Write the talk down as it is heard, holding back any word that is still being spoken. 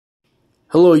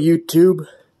Hello YouTube.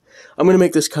 I'm going to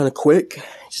make this kind of quick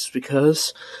just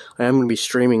because I am going to be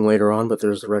streaming later on, but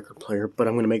there's the record player. But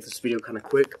I'm going to make this video kind of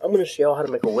quick. I'm going to show you how to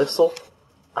make a whistle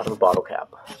out of a bottle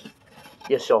cap.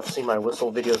 Yes, y'all have seen my whistle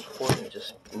videos before. Let me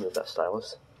just move that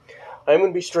stylus. I'm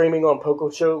going to be streaming on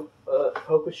pococha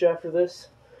after this.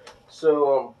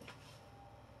 So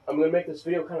I'm going to make this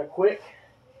video kind of quick.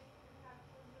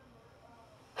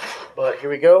 But here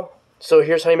we go. So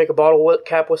here's how you make a bottle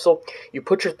cap whistle. You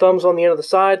put your thumbs on the end of the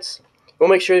sides. We'll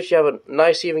make sure that you have a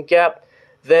nice even gap.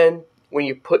 Then when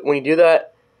you do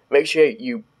that, make sure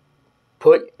you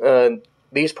put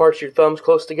these parts of your thumbs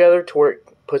close together to where it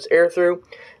puts air through.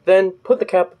 Then put the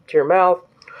cap to your mouth.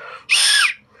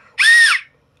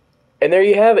 And there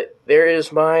you have it. There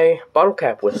is my bottle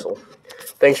cap whistle.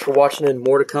 Thanks for watching, and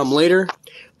more to come later.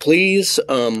 Please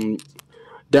download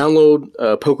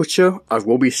Pococha. I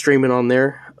will be streaming on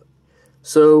there.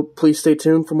 So please stay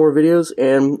tuned for more videos,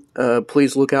 and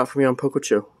please look out for me on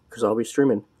Pococha because I'll be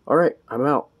streaming. Alright, I'm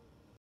out.